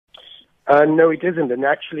No, it isn't. And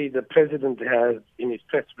actually, the president has, in his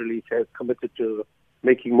press release, has committed to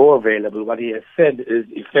making more available. What he has said is,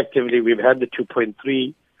 effectively, we've had the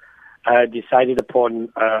 2.3 decided upon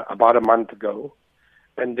about a month ago,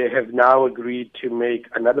 and they have now agreed to make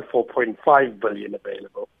another 4.5 billion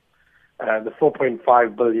available. The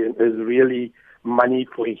 4.5 billion is really money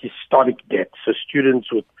for a historic debt. So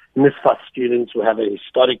students with NSFAS students who have a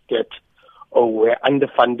historic debt or were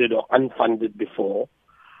underfunded or unfunded before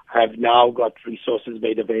have now got resources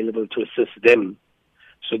made available to assist them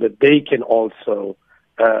so that they can also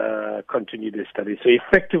continue their studies. So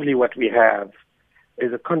effectively what we have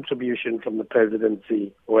is a contribution from the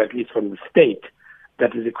presidency, or at least from the state,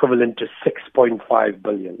 that is equivalent to 6.5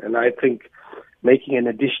 billion. And I think making an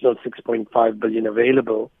additional 6.5 billion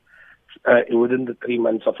available within the 3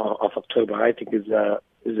 months of October, I think is a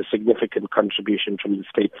significant contribution from the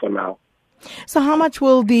state for now. So how much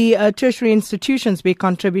will the tertiary institutions be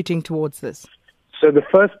contributing towards this? So the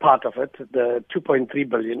first part of it, the 2.3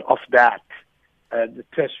 billion, of that, the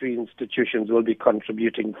tertiary institutions will be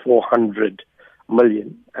contributing 400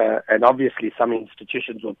 million. And obviously some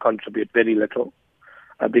institutions will contribute very little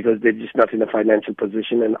because they're just not in a financial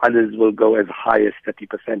position, and others will go as high as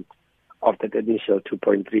 30% of that initial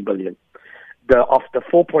 2.3 billion. Of the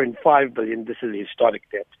 4.5 billion, this is historic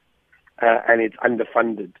debt. And it's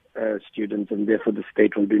underfunded students, and therefore the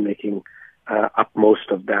state will be making up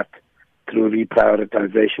most of that through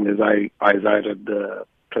reprioritization, as I read the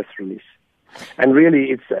press release. And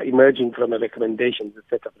really, it's emerging from a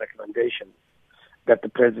set of recommendations that the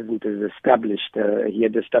president has established. He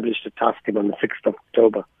had established a task team on the 6th of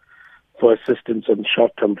October for assistance on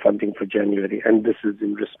short-term funding for January, and this is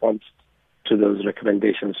in response to those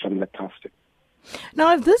recommendations from the task team.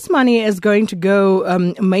 Now, if this money is going to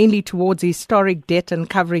go mainly towards historic debt and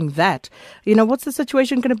covering that, what's the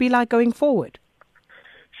situation going to be like going forward?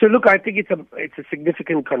 So, look, I think it's a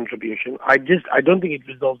significant contribution. I don't think it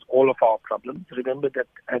resolves all of our problems. Remember that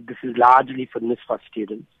this is largely for NSFAS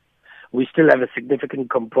students. We still have a significant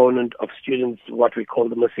component of students, what we call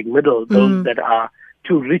the missing middle, those that are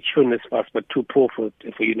too rich for NSFAS but too poor for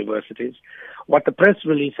universities. What the press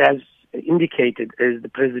release has indicated is the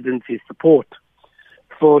presidency's support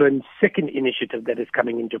for a second initiative that is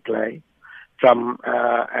coming into play,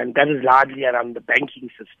 and that is largely around the banking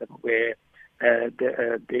system, where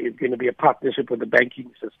there is going to be a partnership with the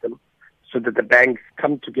banking system so that the banks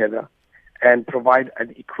come together and provide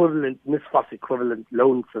an equivalent, NSFAS equivalent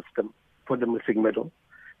loan system for the missing middle.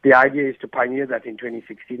 The idea is to pioneer that in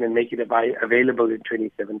 2016 and make it available in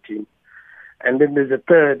 2017. And then there's a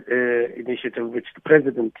third initiative, which the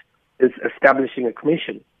president is establishing a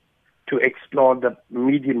commission to explore the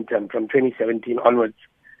medium term from 2017 onwards,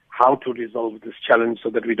 how to resolve this challenge so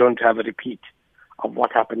that we don't have a repeat of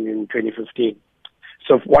what happened in 2015.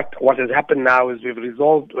 So what has happened now is we've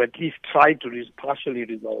resolved, or at least tried to partially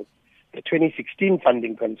resolve, the 2016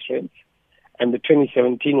 funding constraints, and the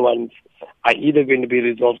 2017 ones are either going to be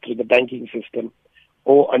resolved through the banking system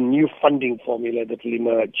or a new funding formula that will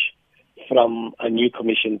emerge from a new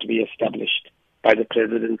commission to be established by the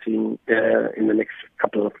presidency in the next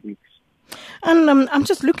couple of weeks. And I'm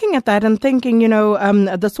just looking at that and thinking,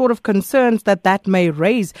 the sort of concerns that may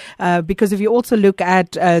raise, because if you also look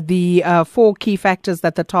at the 4 key factors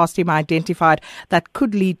that the task team identified that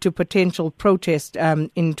could lead to potential protest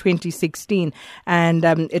in 2016, and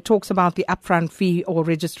it talks about the upfront fee or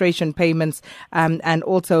registration payments, and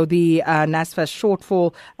also the NSFAS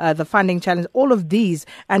shortfall, the funding challenge, all of these,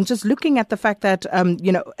 and just looking at the fact that,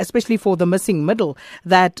 especially for the missing middle,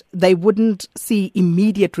 that they wouldn't see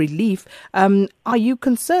immediate relief. Are you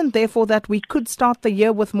concerned, therefore, that we could start the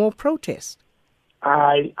year with more protests?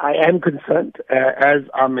 I am concerned, as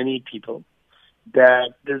are many people,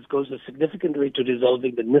 that this goes a significant way to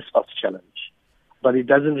resolving the NSFAS challenge, but it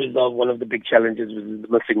doesn't resolve one of the big challenges, which is the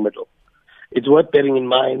missing middle. It's worth bearing in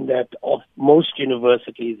mind that most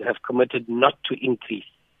universities have committed not to increase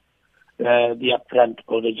the upfront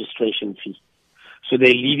or registration fee. So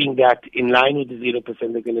they're leaving that in line with the 0%.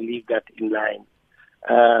 They're going to leave that in line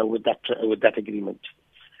with that agreement.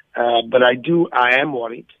 But I am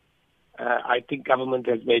worried. I think government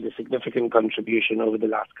has made a significant contribution over the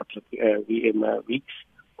last couple of weeks.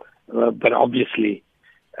 But obviously,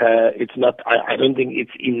 it's not. I don't think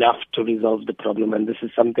it's enough to resolve the problem. And this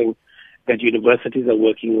is something that universities are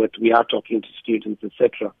working with. We are talking to students,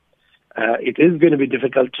 etc. It is going to be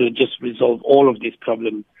difficult to just resolve all of these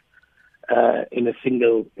problems in a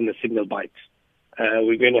single bite.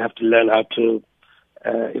 We're going to have to learn how to,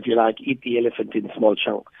 if you like, eat the elephant in small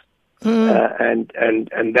chunks. And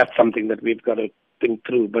that's something that we've got to think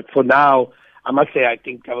through. But for now, I must say, I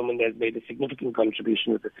think government has made a significant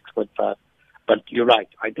contribution with the 6.5. But you're right.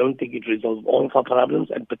 I don't think it resolves all of our problems,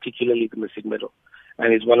 and particularly the missing middle.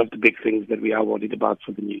 And it's one of the big things that we are worried about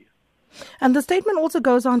for the new year. And the statement also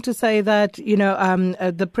goes on to say that,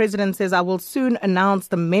 the president says, I will soon announce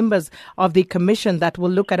the members of the commission that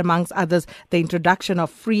will look at, amongst others, the introduction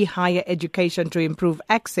of free higher education to improve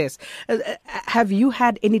access. Have you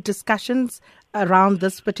had any discussions around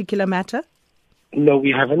this particular matter? No,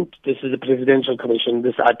 we haven't. This is a presidential commission.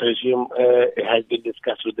 This, I presume, has been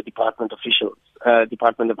discussed with the department officials,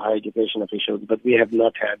 Department of Higher Education officials, but we have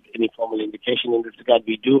not had any formal indication in this regard.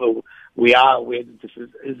 We are aware that this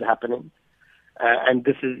is happening, and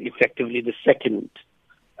this is effectively the second,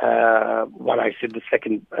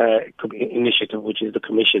 initiative, which is the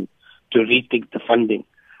commission to rethink the funding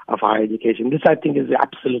of higher education. This, I think, is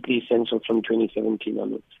absolutely essential from 2017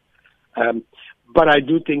 onwards. But I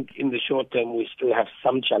do think in the short term we still have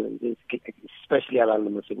some challenges, especially around the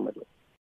missing middle.